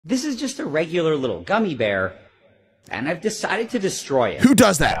This is just a regular little gummy bear, and I've decided to destroy it. Who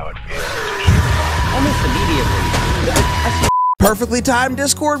does that? Almost immediately. Perfectly timed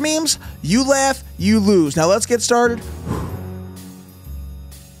Discord memes. You laugh, you lose. Now let's get started.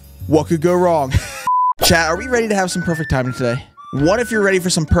 What could go wrong? Chat, are we ready to have some perfect timing today? 1, if you're ready for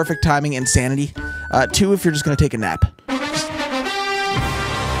some perfect timing insanity. 2, if you're just gonna take a nap.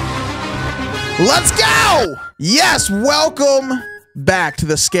 Let's go! Yes, welcome back to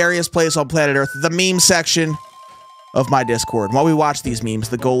the scariest place on planet Earth, the meme section of my Discord. While we watch these memes,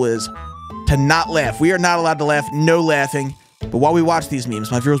 the goal is to not laugh. We are not allowed to laugh, no laughing. But while we watch these memes,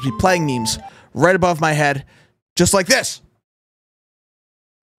 my viewers will be playing memes right above my head, just like this.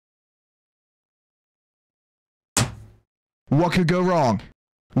 What could go wrong?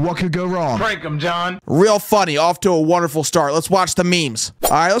 What could go wrong? Break them, John. Real funny, off to a wonderful start. Let's watch the memes. All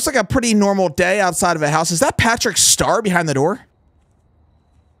right, looks like a pretty normal day outside of a house. Is that Patrick Star behind the door?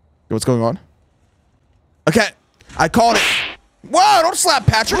 What's going on? Okay, I called it. Whoa, don't slap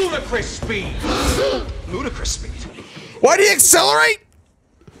Patrick. Ludicrous speed. Ludicrous speed. Why do you accelerate?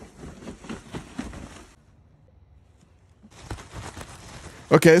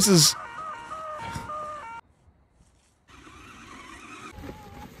 Okay, this is...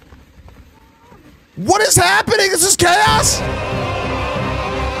 What is happening? This is chaos?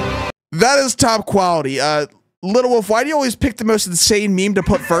 That is top quality. Little Wolf, why do you always pick the most insane meme to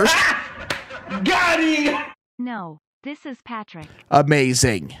put first? Got him! No, this is Patrick.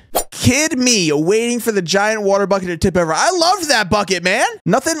 Amazing. Kid me waiting for the giant water bucket to tip over. I loved that bucket, man.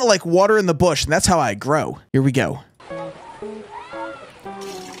 Nothing like water in the bush, and that's how I grow. Here we go.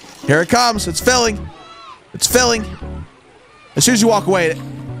 Here it comes. It's filling. It's filling. As soon as you walk away,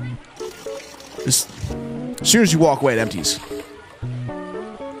 as soon as you walk away, it empties.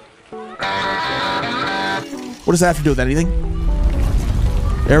 What does that have to do with anything?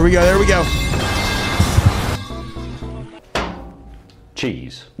 There we go. There we go.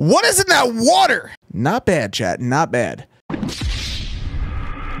 Cheese. What is in that water? Not bad, chat. Not bad.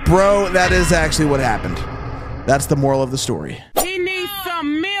 Bro, that is actually what happened. That's the moral of the story. He needs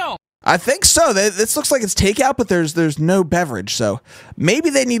some milk. I think so. This looks like it's takeout, but there's no beverage, so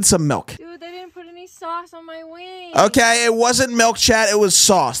maybe they need some milk. Dude, they didn't put any sauce on my wings. Okay, it wasn't milk, chat. It was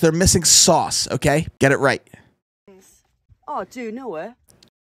sauce. They're missing sauce, okay? Get it right. Oh, dude, nowhere.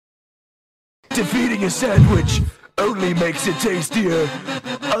 Defeating a sandwich only makes it tastier.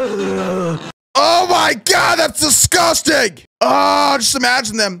 Oh my god, that's disgusting! Oh, just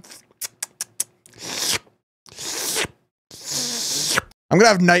imagine them. I'm gonna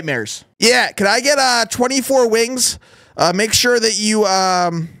have nightmares. Yeah, can I get 24 wings? Make sure that you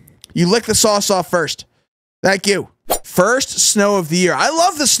lick the sauce off first. Thank you. First snow of the year. I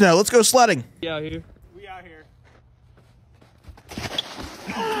love the snow. Let's go sledding. We out here.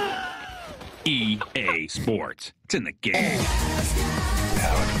 EA Sports. It's in the game.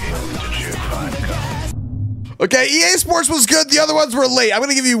 Okay, EA Sports was good. The other ones were late. I'm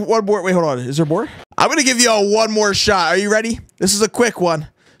gonna give you one more. Wait, hold on. Is there more? I'm gonna give you one more shot. Are you ready? This is a quick one,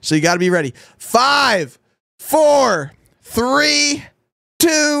 so you gotta be ready. 5, 4, 3,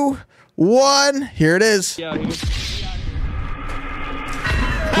 2, 1. Here it is. Rip!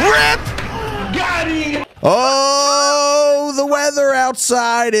 Got him! Oh, the weather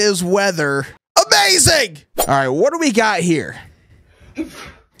outside is weather. Amazing! All right, what do we got here?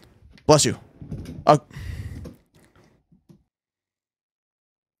 Bless you.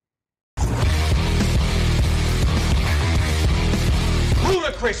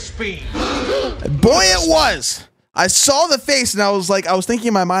 Ludicrous speed. Boy, it was. I saw the face and I was thinking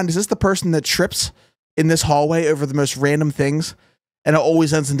in my mind, is this the person that trips in this hallway over the most random things and it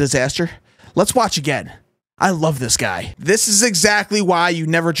always ends in disaster? Let's watch again. I love this guy. This is exactly why you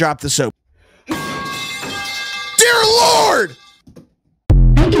never drop the soap. Dear Lord!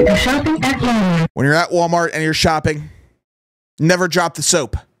 Thank you for shopping at Walmart. When you're at Walmart and you're shopping, never drop the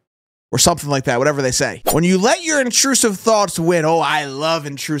soap. Or something like that, whatever they say. When you let your intrusive thoughts win. Oh, I love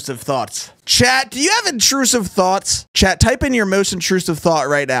intrusive thoughts. Chat, do you have intrusive thoughts? Chat, type in your most intrusive thought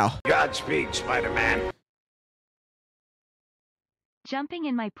right now. Godspeed, Spider-Man. Jumping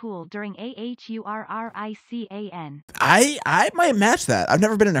in my pool during AHURRICAN. I might match that. I've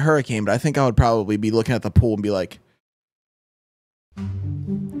never been in a hurricane, but I think I would probably be looking at the pool and be like,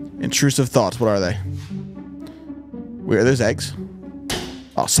 intrusive thoughts, what are they? Where are those eggs?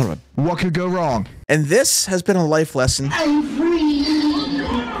 Oh, son of a... What could go wrong? And this has been a life lesson. I'm free.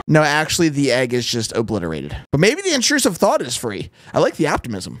 No, actually, the egg is just obliterated. But maybe the intrusive thought is free. I like the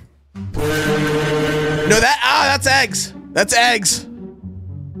optimism. No, that's eggs. That's eggs.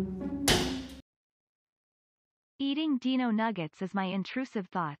 Eating Dino Nuggets is my intrusive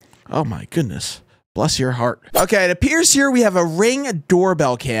thought. Oh my goodness. Bless your heart. Okay, it appears here we have a Ring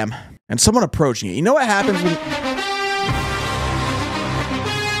doorbell cam and someone approaching it. You know what happens when...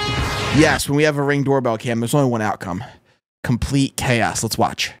 Yes, when we have a Ring doorbell cam, there's only one outcome. Complete chaos. Let's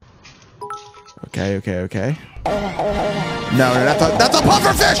watch. Okay. No, that's a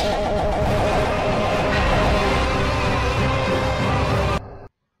pufferfish!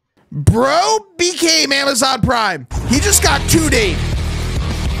 Bro became Amazon Prime. He just got 2D'd.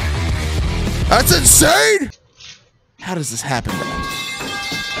 That's insane! How does this happen?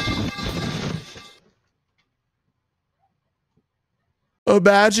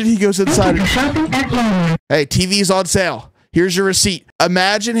 Imagine he goes inside. Hey, TV's on sale. Here's your receipt.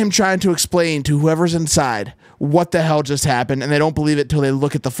 Imagine him trying to explain to whoever's inside what the hell just happened, and they don't believe it till they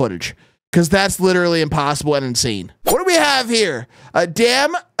look at the footage. Because that's literally impossible and insane. What do we have here?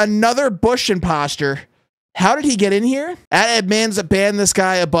 Damn, another Bush imposter. How did he get in here? Admins banned this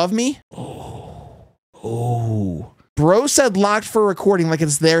guy above me. Oh. Bro said locked for recording like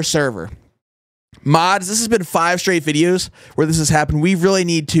it's their server. Mods, this has been 5 straight videos where this has happened. We really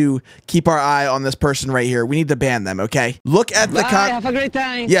need to keep our eye on this person right here. We need to ban them, okay? Look at the have a great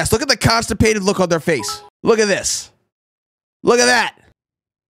time. Yes, look at the constipated look on their face. Look at this. Look at that.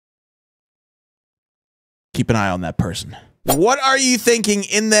 Keep an eye on that person. What are you thinking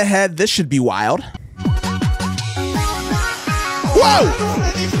in the head? This should be wild. Whoa!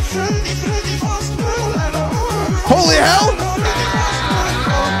 Holy hell!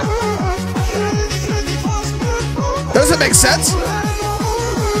 Does it make sense?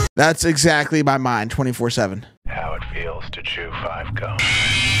 That's exactly my mind, 24/7. How it feels to chew 5 gum.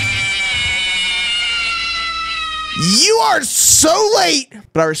 You are so late,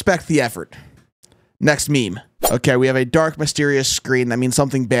 but I respect the effort. Next meme. Okay, we have a dark, mysterious screen. That means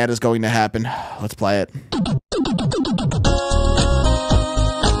something bad is going to happen. Let's play it.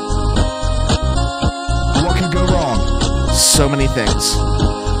 What can go wrong? So many things.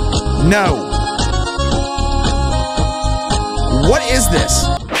 No. What is this?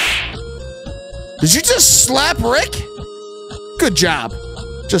 Did you just slap Rick? Good job.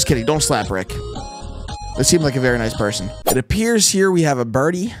 Just kidding. Don't slap Rick. They seem like a very nice person. It appears here we have a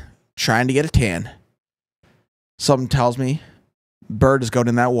birdie trying to get a tan. Something tells me bird is going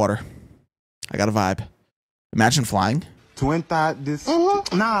in that water. I got a vibe. Imagine flying. To enter this,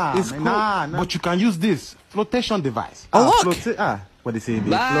 nah, it's cool. Nah. But you can use this flotation device. Oh, look. What they say?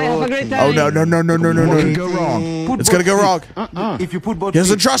 Bye, have a great time. Oh, no. What can go wrong? It's gonna go wrong. If you put both, He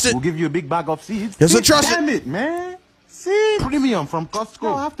doesn't trust it. We'll give you a big bag of seeds. He doesn't trust it. Damn it, man. Seed premium from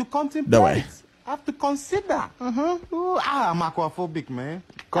Costco. I have to contemplate. No way. I have to consider. Ooh, I'm aquaphobic, man.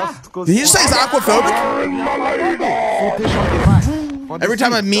 Costco. Did you say he's aquaphobic? Flotation device. Every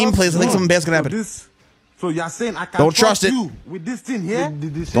time a meme plays, I think something bad's gonna happen. So you're saying I can Don't trust it. you with this thing here?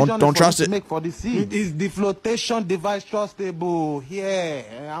 The decision Don't trust it. Make for the seed. Is the flotation device trustable?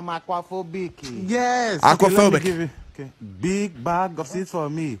 Yeah, I'm aquaphobic. Yes. Aquaphobic. Okay, okay. Big bag of seeds for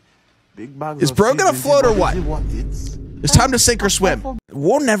me. Big bag. Is of bro seeds gonna float or what? It's It's time to sink or swim.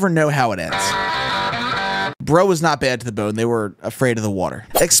 We'll never know how it ends. Bro was not bad to the bone. They were afraid of the water.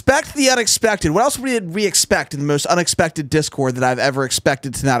 Expect the unexpected. What else did we expect in the most unexpected Discord that I've ever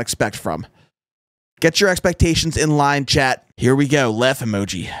expected to not expect from? Get your expectations in line, chat. Here we go. Laugh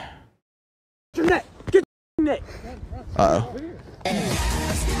emoji. Uh-oh.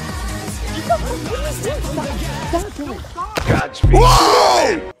 Godspeed.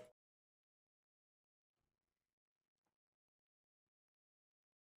 Whoa!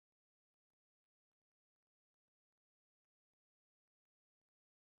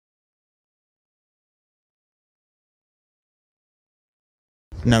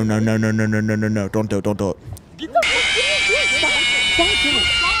 No. Don't do it.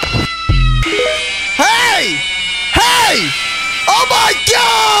 Hey! Oh my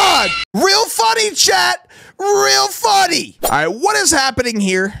God! Real funny, chat! Real funny! Alright, what is happening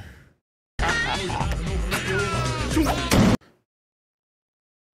here?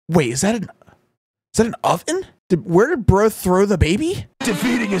 Wait, is that an oven? Where did bro throw the baby?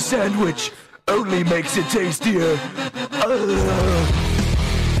 Defeating a sandwich only makes it tastier.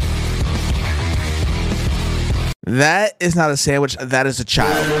 That is not a sandwich. That is a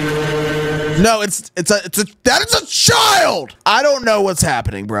child. No, that is a child. I don't know what's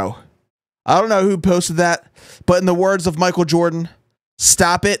happening, bro. I don't know who posted that, but in the words of Michael Jordan,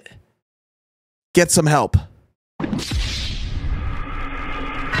 stop it. Get some help.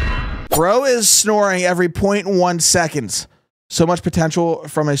 Bro is snoring every 0.1 seconds. So much potential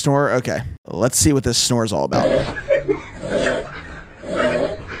from a snore. Okay, let's see what this snore is all about.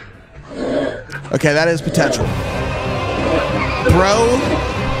 Okay, that is potential.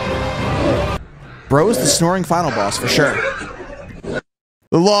 Bro is the snoring final boss for sure.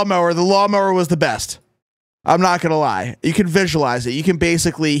 The lawnmower was the best. I'm not gonna lie. You can visualize it. You can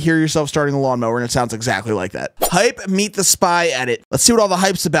basically hear yourself starting the lawnmower and it sounds exactly like that. Hype, meet the spy edit. Let's see what all the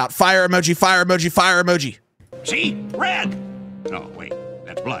hype's about. Fire emoji, fire emoji, fire emoji. See? Red! Oh, wait.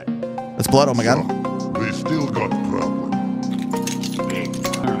 That's blood. That's blood, oh my god. They still got problem.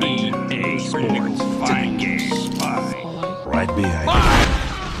 EA Sports. Fine game. Right behind you.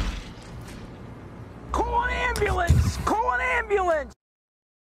 Call an ambulance! Call an ambulance!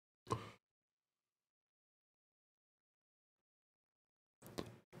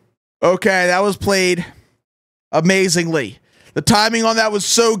 Okay, that was played amazingly. The timing on that was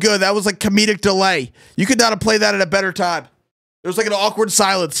so good. That was like comedic delay. You could not have played that at a better time. There was like an awkward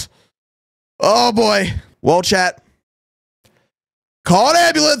silence. Oh boy. Well, chat. Call an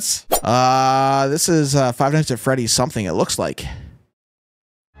ambulance. This is Five Nights at Freddy's something it looks like.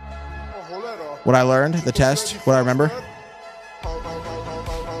 What I learned, the test, what I remember.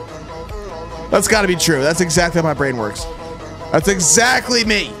 That's gotta be true. That's exactly how my brain works. That's exactly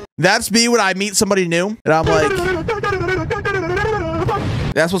me. That's me when I meet somebody new and I'm like,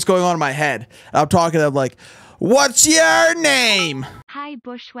 that's what's going on in my head. I'm talking to them like, what's your name? Hi,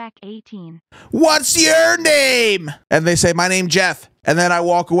 Bushwhack 18. What's your name? And they say, my name Jeff. And then I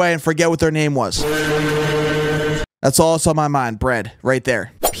walk away and forget what their name was. That's all that's on my mind. Bread, right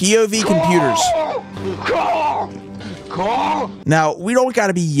there. POV computers. Call! Now, we don't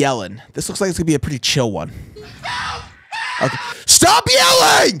gotta be yelling. This looks like it's gonna be a pretty chill one. Okay. Stop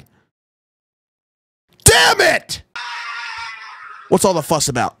yelling! Damn it! What's all the fuss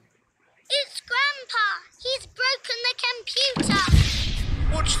about? It's Grandpa. He's broken the computer.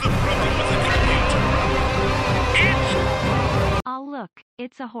 What's the problem with the computer? Oh, look,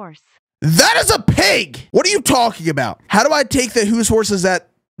 it's a horse. That is a pig! What are you talking about? How do I take the whose horse is that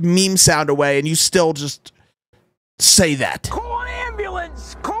meme sound away and you still just say that? Call an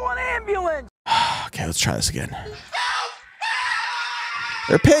ambulance! Call an ambulance! Okay, let's try this again.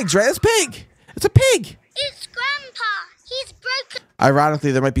 They're pigs, right? It's a pig. It's a pig. It's Grandpa. He's broken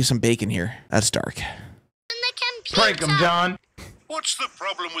Ironically, there might be some bacon here. That's dark. the computer. Break 'em, John. What's the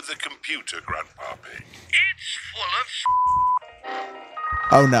problem with the computer, Grandpa Pig? It's full of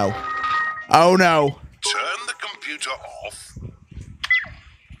Oh no. Oh no. Turn the computer off.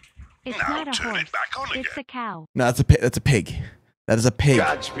 It's Now not a turn horse. it back on It's again. a cow. No, that's a pig. That's a pig. That is a pig.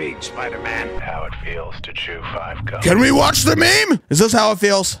 Godspeed, Spider-Man. How it feels to chew 5 gum. Can we watch the meme? Is this how it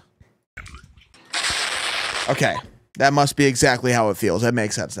feels? Okay. That must be exactly how it feels. That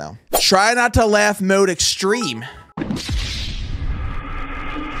makes sense now. Try not to laugh mode extreme.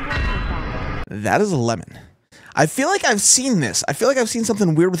 That is a lemon. I feel like I've seen this. I feel like I've seen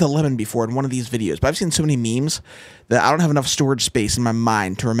something weird with a lemon before in one of these videos, but I've seen so many memes that I don't have enough storage space in my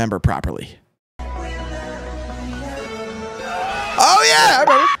mind to remember properly. Oh yeah, I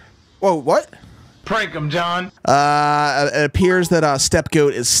remember. Whoa, what? Prank 'em, John. It appears that Step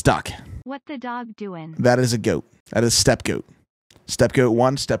Goat is stuck. What the dog doing? That is a goat. That is Step Goat. Step Goat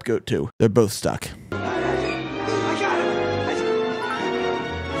 1, Step Goat 2. They're both stuck.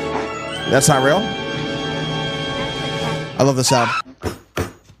 That's not real? I love the sound.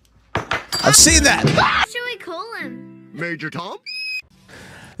 I've seen that. What should we call him? Major Tom?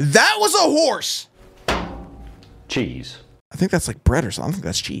 That was a horse. Cheese. I think that's like bread or something. I think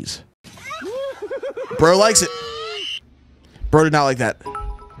that's cheese. Bro likes it. Bro did not like that.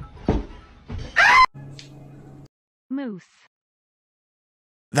 Moose.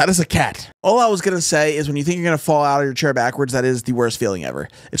 That is a cat. All I was going to say is when you think you're going to fall out of your chair backwards, that is the worst feeling ever.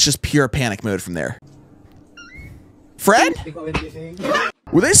 It's just pure panic mode from there. Fred?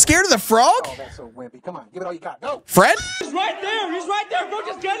 Were they scared of the frog? Oh, that's so wimpy. Come on, give it all you got. Go. Fred? He's right there! He's right there! Bro,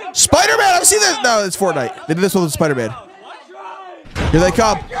 just get him! Spider-Man! I've seen this. No, it's Fortnite. They did this one with Spider-Man. Here they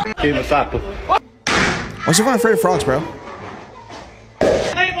come. Why's everyone afraid of frogs, bro?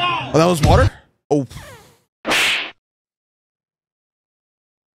 Oh, that was water? Oh.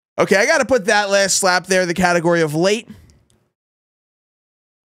 Okay, I gotta put that last slap there in the category of late,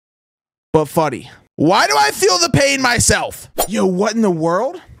 but funny. Why do I feel the pain myself? Yo, what in the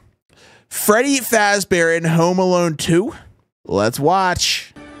world? Freddy Fazbear in Home Alone 2? Let's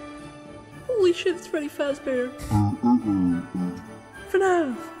watch. Holy shit, it's Freddy Fazbear.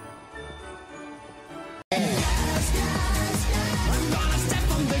 FNAF.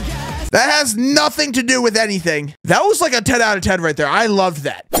 That has nothing to do with anything. That was like a 10 out of 10 right there. I loved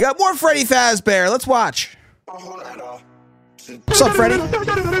that. We got more Freddy Fazbear. Let's watch. What's up, Freddy?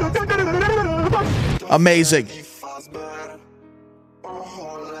 Amazing.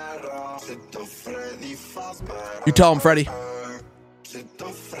 You tell him, Freddy.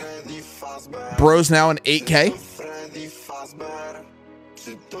 Bro's now in 8K.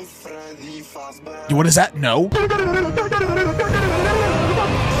 What is that? No.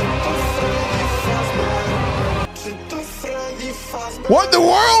 What in the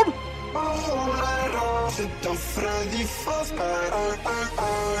world?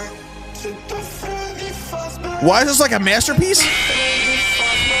 Why is this like a masterpiece?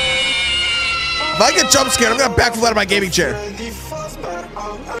 If I get jump scared, I'm gonna backflip out of my gaming chair.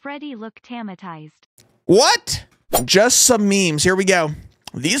 Freddy looked traumatized. What? Just some memes. Here we go.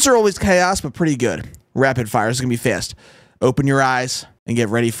 These are always chaos, but pretty good. Rapid fire. This is gonna be fast. Open your eyes and get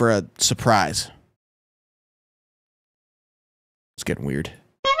ready for a surprise. It's getting weird.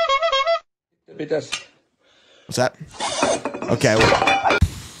 What's that? Okay.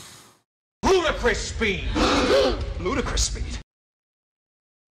 Ludicrous speed. Ludicrous speed.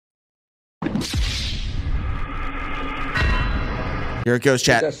 Here it goes,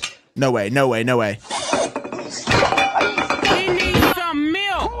 chat. No way, no way, no way. He needs some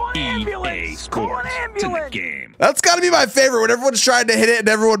milk. Call an ambulance. Call an ambulance. Game. That's gotta be my favorite when everyone's trying to hit it and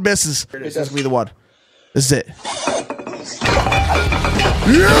everyone misses. This is me the one. This is it.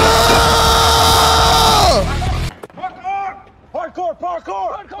 Yeah! Parkour! Parkour!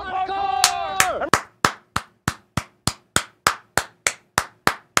 Parkour!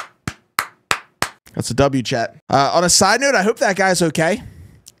 That's a W, chat. On a side note, I hope that guy's okay.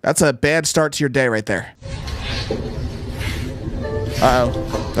 That's a bad start to your day right there.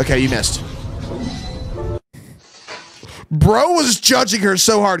 Uh-oh. Okay, you missed. Bro was judging her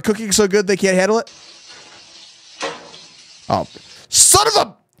so hard. Cooking so good they can't handle it. Oh. Son of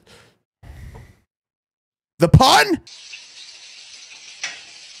a... The pun?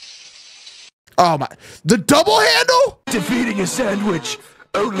 Oh my... The double handle? Defeating a sandwich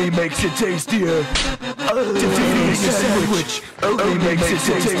only makes it tastier. Defeating a sandwich only makes it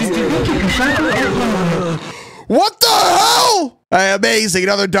tastier. What the hell? Hey, amazing.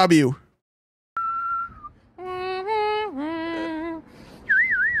 Another W.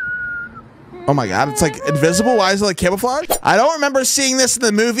 Oh my god, it's like invisible. Why is it like camouflage? I don't remember seeing this in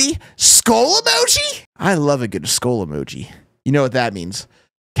the movie. Skull emoji? I love a good skull emoji. You know what that means.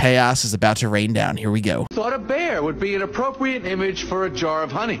 Chaos is about to rain down. Here we go. Thought a bear would be an appropriate image for a jar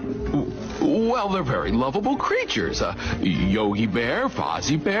of honey. Well, they're very lovable creatures. Yogi Bear,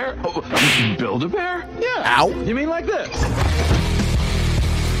 Fozzie Bear, Build-A-Bear? Yeah. Ow. You mean like this?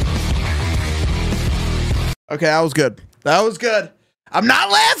 Okay, that was good. That was good. I'm not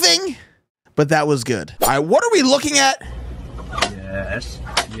laughing, but that was good. All right, what are we looking at? Yes.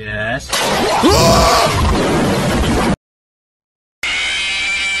 Yes.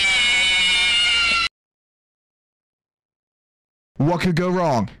 What could go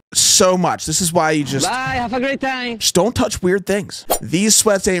wrong? So much. This is why you just... Bye, have a great time. Just don't touch weird things. These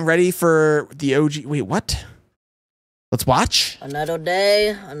sweats ain't ready for the OG... Wait, what? Let's watch. Another day,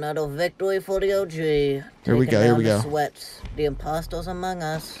 another victory for the OG. Here we go, here we go. Sweats, the imposters among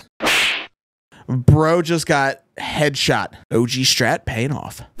us. Bro just got headshot. OG strat paying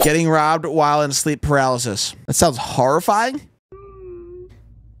off. Getting robbed while in sleep paralysis. That sounds horrifying.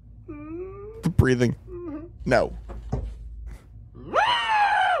 Breathing. No.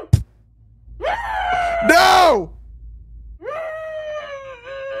 No!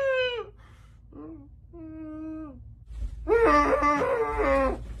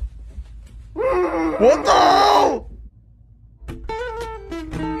 What the hell?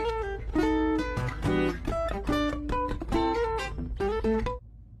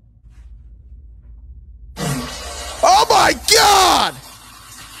 Oh my God!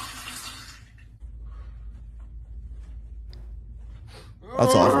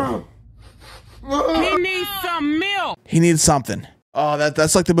 That's awful. He needs some milk. He needs something. Oh,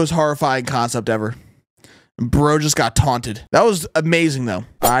 that's like the most horrifying concept ever. Bro just got taunted. That was amazing, though.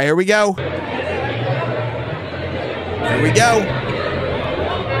 All right, here we go. Here we go.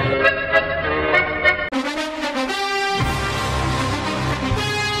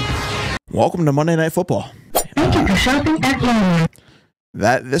 Welcome to Monday Night Football. Thank you for shopping at Walmart.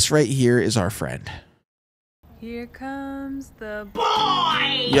 This right here is our friend. Here comes the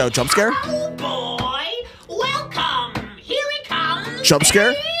boy. Yo, jump scare? Oh boy, welcome. Here he comes. Jump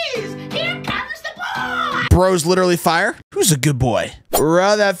scare? Here comes the boy. Bro's literally fire. Who's a good boy?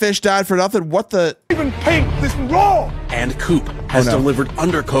 That fish died for nothing. What the? Even paint this raw. And Coop has delivered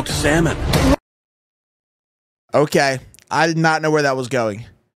undercooked salmon. Okay, I did not know where that was going.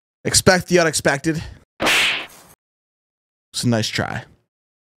 Expect the unexpected. It's a nice try.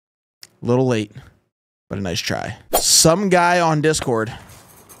 A little late, but a nice try. Some guy on Discord.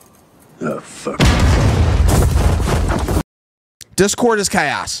 Oh, fuck. Discord is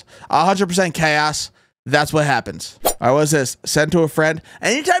chaos. 100% chaos. That's what happens. All right, what's this? Send to a friend.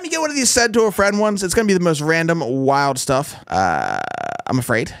 Anytime you get one of these send to a friend ones, it's going to be the most random, wild stuff. I'm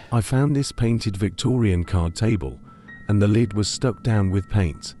afraid. I found this painted Victorian card table, and the lid was stuck down with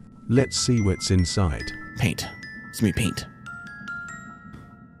paint. Let's see what's inside. Paint. It's me, paint.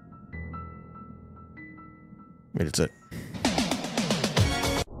 Wait, it's it.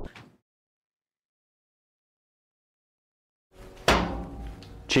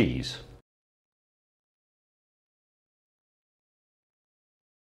 Cheese.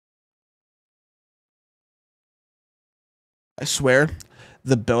 I swear,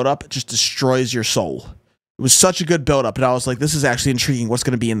 the build-up just destroys your soul. It was such a good build-up, and I was like, this is actually intriguing. What's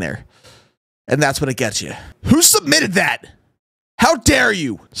going to be in there? And that's what it gets you. Who submitted that? How dare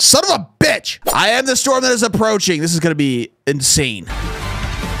you? Son of a bitch! I am the storm that is approaching. This is going to be insane.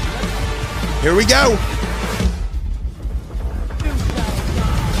 Here we go.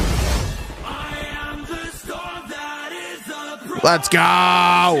 Let's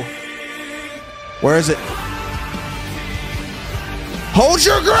go. Where is it? Hold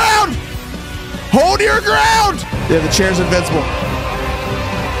your ground! Hold your ground! Yeah, the chair's invincible.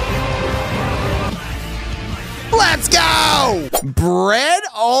 Let's go! Bread,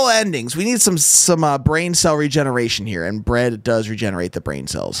 all endings. We need some brain cell regeneration here, and bread does regenerate the brain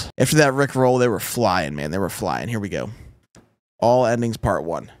cells. After that Rick roll, they were flying, man. They were flying. Here we go. All endings, part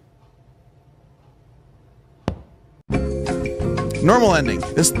 1. Normal ending.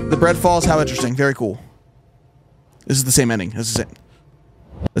 The bread falls. How interesting. Very cool. This is the same ending. This is it.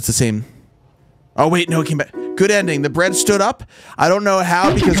 That's the same. Oh, wait. No, it came back. Good ending. The bread stood up. I don't know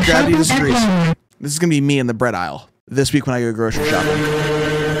how because gravity disagrees. This is going to be me in the bread aisle this week when I go grocery shopping.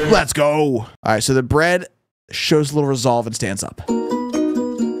 Let's go. All right. So the bread shows a little resolve and stands up.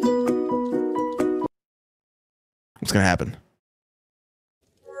 What's going to happen?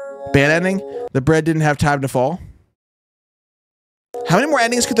 Bad ending. The bread didn't have time to fall. How many more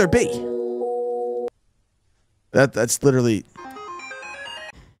endings could there be? That's literally...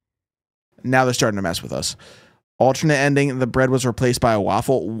 Now they're starting to mess with us. Alternate ending, the bread was replaced by a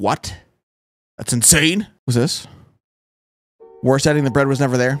waffle. What? That's insane. What's this? Worst ending, the bread was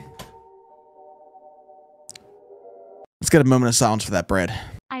never there. Let's get a moment of silence for that bread.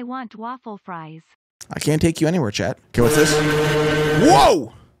 I want waffle fries. I can't take you anywhere, chat. Okay, what's this?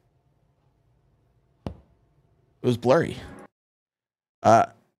 Whoa! It was blurry. Oh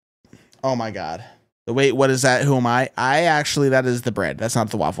my god. Wait, what is that? Who am I? That is the bread. That's not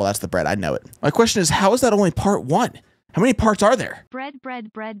the waffle. That's the bread. I know it. My question is, how is that only part 1? How many parts are there? Bread.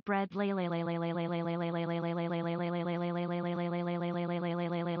 Thank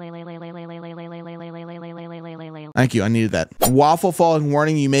you. I needed that. Waffle falling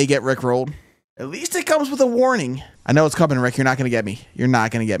warning. You may get Rickrolled. At least it comes with a warning. I know it's coming, Rick. You're not going to get me. You're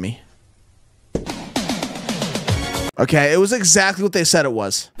not going to get me. Okay, it was exactly what they said it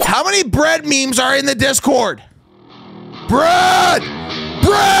was. How many bread memes are in the Discord? Bread!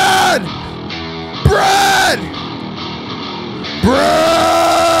 Bread! Bread! Bread!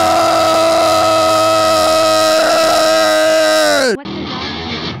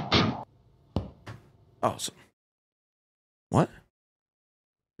 Oh, so what?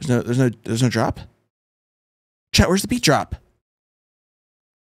 There's no drop? Chat, where's the beat drop?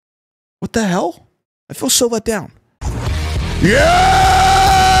 What the hell? I feel so let down.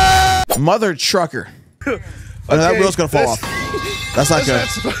 Yeah! Mother trucker. Okay, that wheel's gonna fall off. That's not good.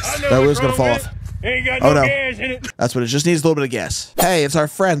 That wheel's gonna fall off. Ain't got Oh no no. gas in it. That's what it just needs, a little bit of gas. Hey, it's our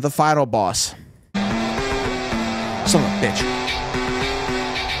friend, the final boss. Son of a bitch.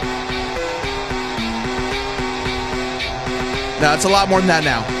 No, it's a lot more than that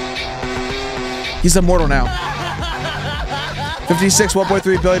now. He's immortal now. 56,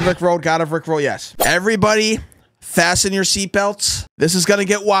 1.3 billion Rickrolled. God of Rickroll, yes. Everybody, fasten your seatbelts. This is gonna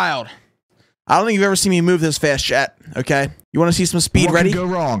get wild. I don't think you've ever seen me move this fast, chat. Okay, you want to see some speed? What Ready? could go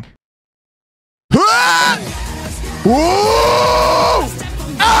wrong? Ah! Whoa!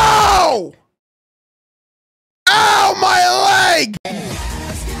 Ow! Ow, my leg!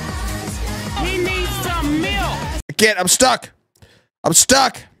 He needs some milk. I can't. I'm stuck. I'm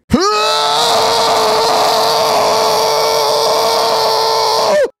stuck.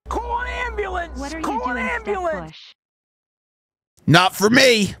 Call an ambulance. What are you Call an doing, ambulance. Stepbush? Not for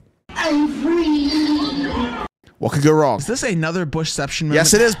me. I'm free. What could go wrong? Is this another Bushception moment?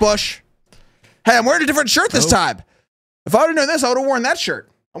 Yes, it is, Bush. Hey, I'm wearing a different shirt this time. If I would have known this, I would have worn that shirt.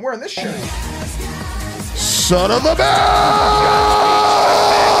 I'm wearing this shirt. Son of a bitch!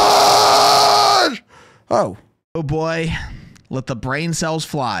 Oh. Oh boy. Let the brain cells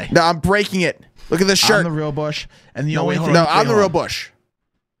fly. No, I'm breaking it. Look at this shirt. I'm the real Bush. And the only thing. No, I'm the real Bush.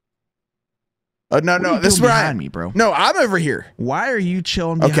 No, this is where behind me, bro. No, I'm over here. Why are you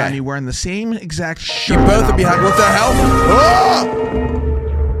chilling behind me wearing the same exact shirt? You both are behind. What the hell? Oh!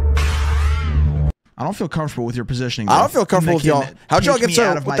 I don't feel comfortable with your positioning. I don't feel comfortable with y'all. How'd y'all get so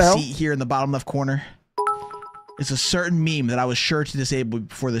out of what my the hell? seat here in the bottom left corner? It's a certain meme that I was sure to disable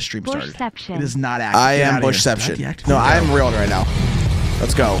before the stream started. Bushception. It is not active. I am Bushception. No, I am real right now.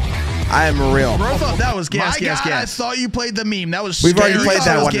 Let's go. I am real. Bro, I thought that was gas, My gas, God, gas. I thought you played the meme. That was We've already scary. played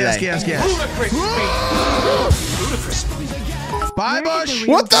that one gas, today. gas, gas. Bye, Bush.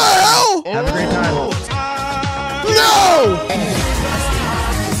 What the hell? Have a great time. No!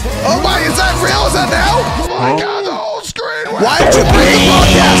 Oh my, is that real? Is that now? Oh my God, the whole screen. Why did you bring the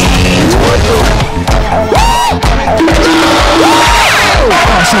podcast?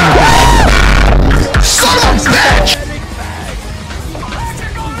 Son of a bitch!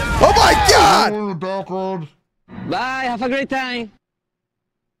 Oh my God! Bye, have a great time.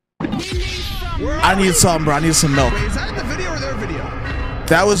 I need something, bro. I need some milk. Wait, is that the video or their video?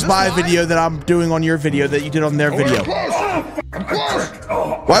 That was my video that I'm doing on your video that you did on their video.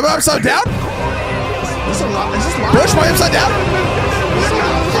 Why am I upside down? Is this live? Bush, why upside down?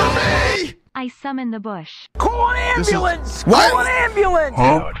 I summon the bush. Call an ambulance! What? Call an ambulance!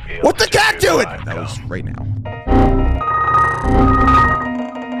 Huh? What the cat doing? That was right now.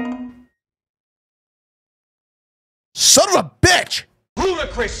 Son of a bitch!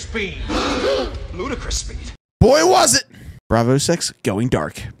 Ludicrous speed! Ludicrous speed. Boy, was it! Bravo 6, going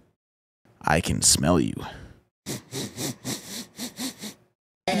dark. I can smell you.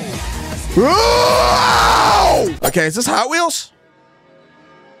 Whoa! Okay, is this Hot Wheels?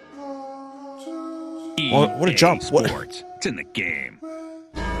 What a jump. Sports. It's in the game.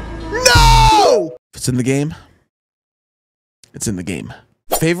 No! If it's in the game, it's in the game.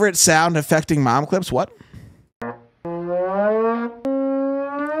 Favorite sound affecting mom clips? What?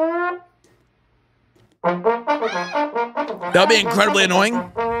 That would be incredibly annoying.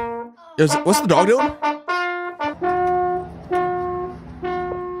 What's the dog doing?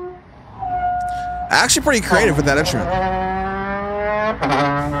 Actually pretty creative with that instrument.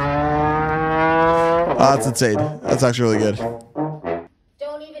 Oh, that's insane. That's actually really good.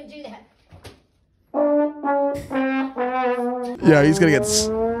 Don't even do that. Yeah, he's gonna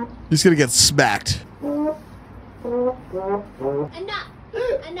get smacked.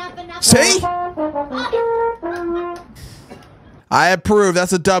 Enough. See? I approve.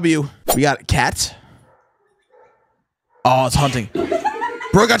 That's a W. We got cat. Oh, it's hunting.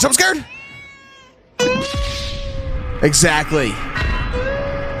 Bro, got jump scared? Exactly.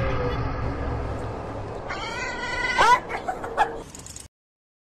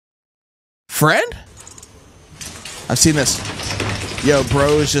 Friend? I've seen this. Yo,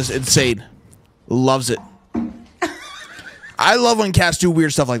 bro is just insane. Loves it. I love when cats do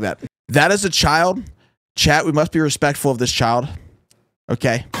weird stuff like that. That is a child. Chat, we must be respectful of this child.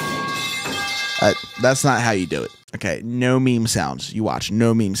 Okay? That's not how you do it. Okay, no meme sounds. You watch.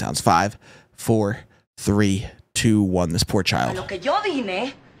 No meme sounds. 5, 4, 3, 2, 1. This poor child. What's the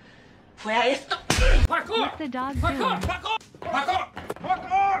dog doing?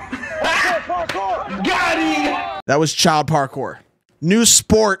 Got him! That was child parkour. New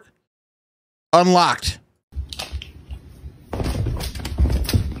sport unlocked.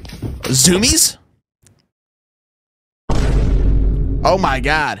 Zoomies? Oh my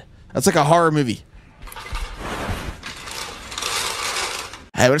God. That's like a horror movie.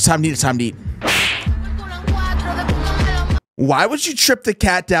 Hey, what time to eat? It's time to eat. Why would you trip the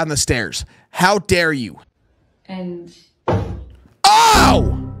cat down the stairs? How dare you? And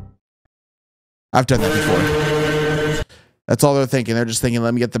oh! I've done that before. That's all they're thinking. They're just thinking,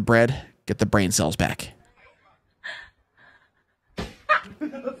 let me get the bread, get the brain cells back.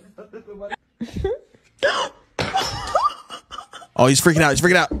 Oh, he's freaking out. He's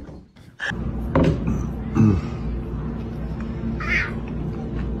freaking out.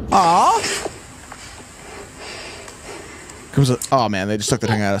 Aw. Comes a, oh man, they just stuck their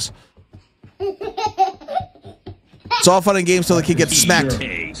tongue at us. It's all fun and games till the kid gets smacked.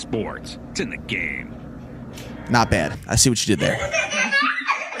 EA Sports. It's in the game. Not bad. I see what you did there.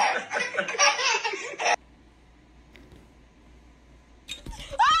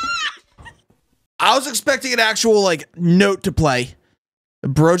 I was expecting an actual like note to play.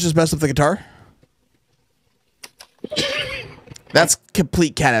 Bro just messed up the guitar. That's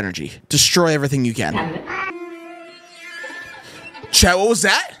complete cat energy. Destroy everything you can. Chat, what was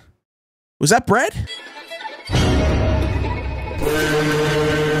that? Was that bread?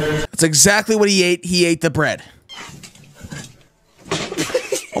 That's exactly what he ate. He ate the bread.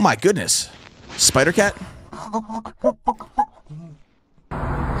 Oh my goodness. Spider cat?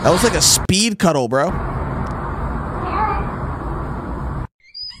 That was like a speed cuddle, bro.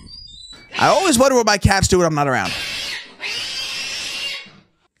 I always wonder what my cats do when I'm not around.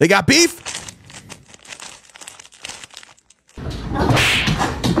 They got beef?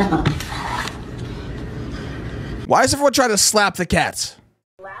 Why is everyone trying to slap the cats?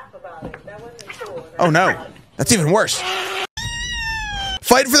 Oh no, that's even worse.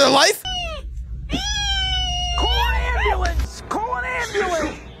 Fighting for their life? Call an ambulance! Call an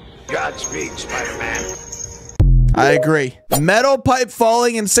ambulance! Godspeed, Spider-Man. I agree. Metal pipe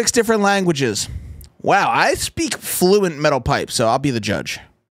falling in 6 different languages. Wow, I speak fluent metal pipe, so I'll be the judge.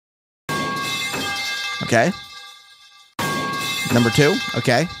 Okay. Number 2,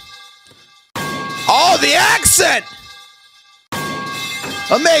 okay. Oh, the accent!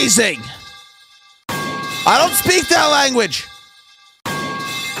 Amazing! I don't speak that language!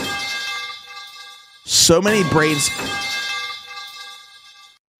 So many brains.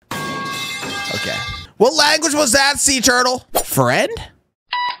 Okay. What language was that, Sea Turtle? Friend?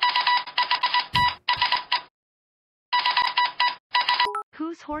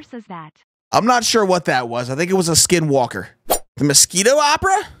 Whose horse is that? I'm not sure what that was. I think it was a skinwalker. The Mosquito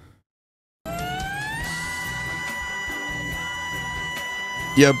Opera?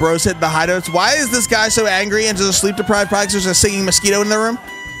 Yo, bro's hitting the high notes. Why is this guy so angry and just sleep deprived? Probably because there's a singing mosquito in the room.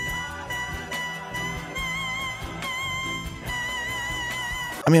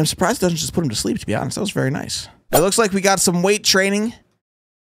 I mean, I'm surprised it doesn't just put him to sleep, to be honest. That was very nice. It looks like we got some weight training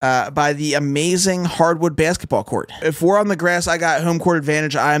by the amazing hardwood basketball court. If we're on the grass, I got home court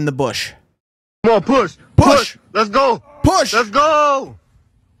advantage. I am the bush. Come on, push. Push. Let's go. Push. Let's go.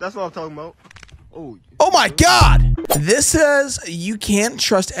 That's what I'm talking about. Oh my God. This says you can't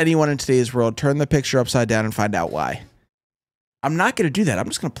trust anyone in today's world. Turn the picture upside down and find out why. I'm not going to do that. I'm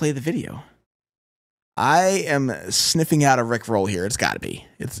just going to play the video. I am sniffing out a Rickroll here. It's got to be.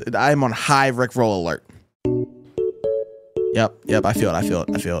 I'm on high Rickroll alert. Yep. I feel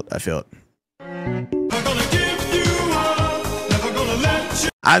it.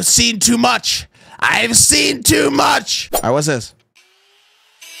 I've seen too much. I've seen too much. All right, what's this?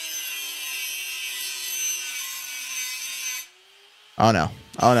 Oh no.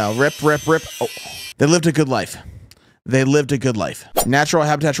 Rip. Oh, they lived a good life. Natural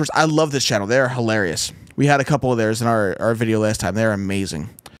Habitat Shorts. I love this channel. They're hilarious. We had a couple of theirs in our video last time. They're amazing.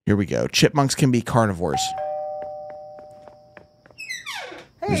 Here we go. Chipmunks can be carnivores.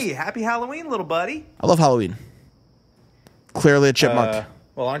 Hey, happy Halloween, little buddy. I love Halloween. Clearly a chipmunk.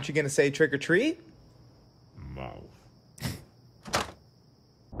 Well, aren't you going to say trick or treat? No.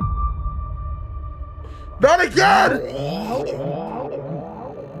 Not again!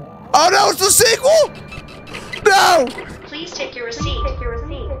 Oh no, it's the sequel! No! Please take your receipt.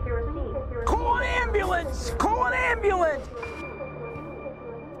 Call an ambulance! Call an ambulance!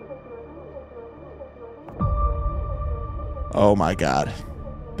 Oh my God.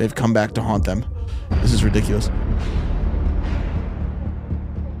 They've come back to haunt them. This is ridiculous.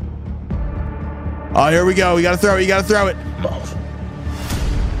 Oh, here we go. We gotta throw it.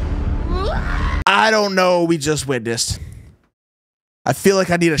 I don't know what we just witnessed. I feel like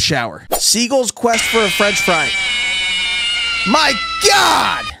I need a shower. Seagull's quest for a French fry. My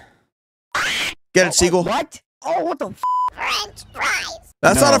God! Get it, Seagull. What? Oh, what the f? French fries.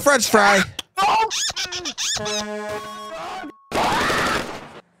 That's not a French fry.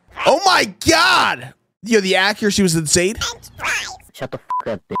 Oh my God! Yo, the accuracy was insane. French fries. Shut the f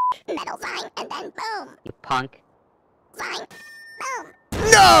up, bitch. Metal sign and then boom. You punk. Sign. Boom.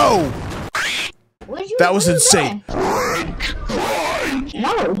 No! That was what insane.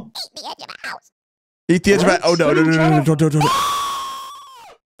 No. Eat the edge of a house. Eat the edge of a... Oh no, don't.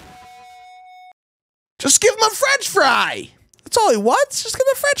 Just give him a French fry. That's all he wants. Just give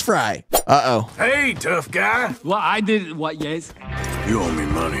him a French fry. Uh-oh. Hey, tough guy. Well, I did what, yes? You owe me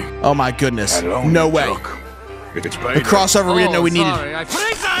money. Oh my goodness. No way. If it's The crossover we didn't know we needed.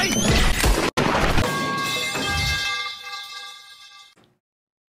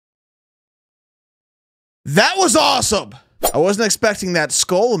 That was awesome. I wasn't expecting that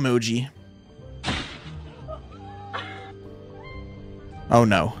skull emoji. Oh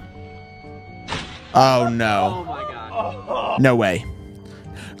no. Oh no. Oh my God. No way.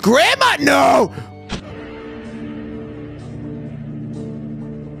 Grandma, no!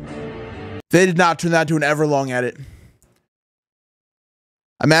 They did not turn that into an Everlong edit.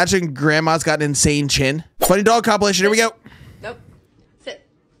 Imagine Grandma's got an insane chin. Funny dog compilation. Here we go. Nope. Sit.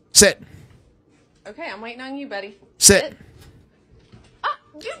 Sit. Okay, I'm waiting on you, buddy. Sit.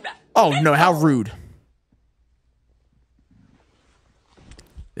 Oh no, how rude.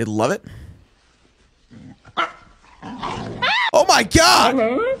 They love it. Oh my god!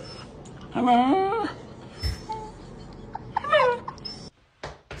 Hello? Hello?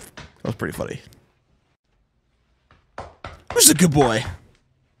 That was pretty funny. Who's a good boy?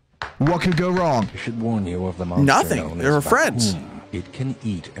 What could go wrong? I should warn you of the monster. Nothing. known They as were friends. Baboon. It can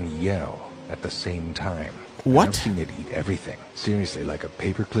eat and yell at the same time. What? I've seen it eat everything. Seriously, like a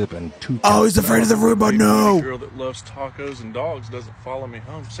paperclip and two. Oh, he's afraid of the Roomba. A No. girl that loves tacos and dogs doesn't follow me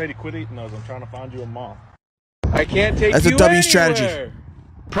home. Sadie, quit eating those. I'm trying to find you a mom. I can't take That's you a W anywhere. strategy.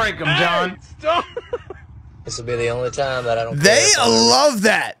 Prank him, John. Stop. This will be the only time that I don't. They love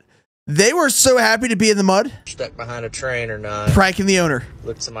that. They were so happy to be in the mud. Stuck behind a train or not. Pranking the owner.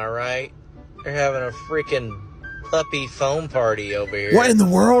 Look to my right. They're having a freaking puppy foam party over here. What in the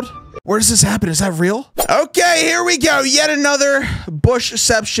world? Where does this happen? Is that real? Okay, here we go. Yet another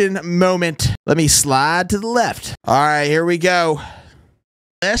Bushception moment. Let me slide to the left. All right, here we go.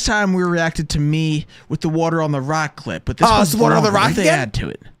 Last time we reacted to me with the water on the rock clip, but this Oh, one's it's the water on the longer. rock What did they again? add to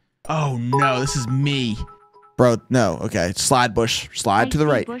it? Oh no, this is me. Bro, no. Okay, slide Bush. Slide to the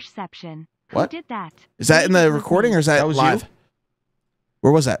right. Bushception. What? Who did that? Is that in the recording or is that, That was live? you?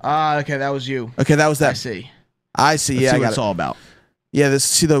 Where was that? Okay, that was you. Okay, that was that. I see. I see. Let's Yeah, see I what got it's it. all about. Yeah, this.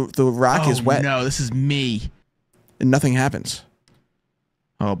 See, the rock is wet. No, this is me. And nothing happens.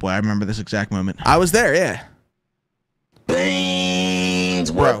 Oh boy, I remember this exact moment. I was there. Yeah.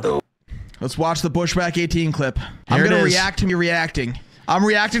 Bro. Let's watch the Bushwhack 18 clip. I'm Here it gonna is. react to me reacting. I'm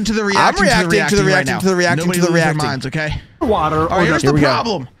reacting to the reacting. reacting to the right reacting now. to the reacting Nobody to the lose their reacting. minds, okay? Water. All right, here's Here the we go.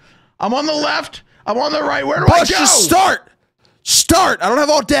 problem. I'm on the left. I'm on the right. Where do Bush, I go? just start. Start. I don't have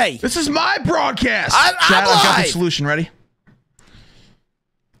all day. This is my broadcast. I'm Chat, I've got the live. solution. Ready?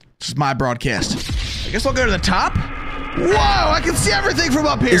 This is my broadcast. I guess I'll go to the top. Whoa, I can see everything from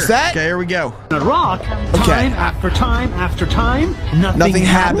up here. Is that? Okay, here we go. The rock. Time after time after time. Nothing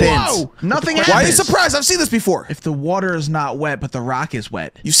happens. Whoa, nothing happens. Why are you surprised? I've seen this before. If the water is not wet, but the rock is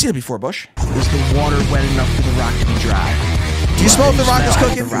wet, You've seen it before, Bush. is the water wet enough for the rock to be dry? Do you smell if the rock is Smell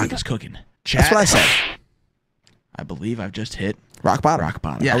cooking? The rock is cooking. That's Chat, what I said. I believe I've just hit Rock bottom. rock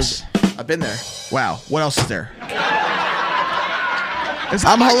bottom. Yes. I've been there. Wow. What else is there? Is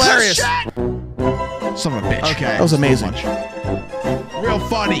I'm that hilarious. chat? Son of a bitch. Okay. That was amazing. Real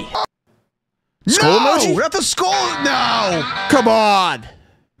funny. Skull no! emoji? Not the skull. No. Come on.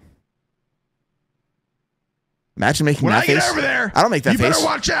 Imagine making When that I get face. over there, I don't make that you face. better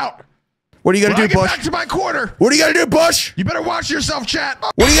watch out. What are you When gonna I do, get Bush? back to my corner, What are you gonna do, Bush? you better watch yourself, chat.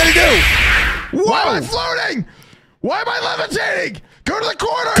 What are you gonna do? Why am I floating? Why am I levitating? Go to the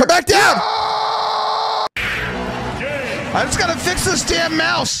corner. Come back down. I just gotta fix this damn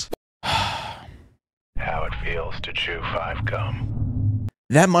mouse. How it feels to chew 5 gum.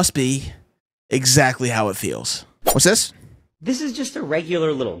 That must be exactly how it feels. What's this? This is just a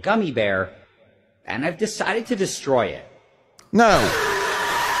regular little gummy bear, and I've decided to destroy it. No.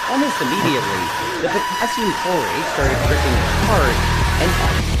 Almost immediately, the potassium chlorate started dripping apart,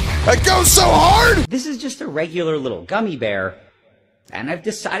 and It goes so hard. this is just a regular little gummy bear, and I've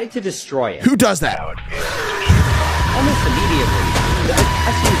decided to destroy it. Who does that? Almost immediately, the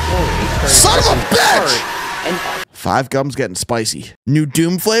potassium chlorate started Son of a dripping bitch! apart, and 5 gum's getting spicy. New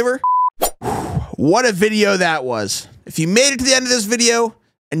Doom flavor? What a video that was. If you made it to the end of this video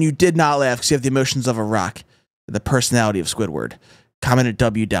and you did not laugh because you have the emotions of a rock and the personality of Squidward, comment a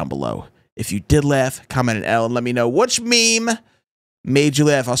W down below. If you did laugh, comment an L and let me know which meme made you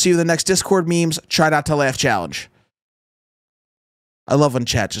laugh. I'll see you in the next Discord memes. Try not to laugh challenge. I love when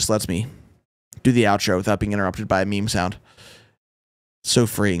chat just lets me do the outro without being interrupted by a meme sound. So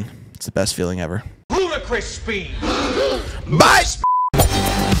freeing. It's the best feeling ever. Ludicrous speed. Bye!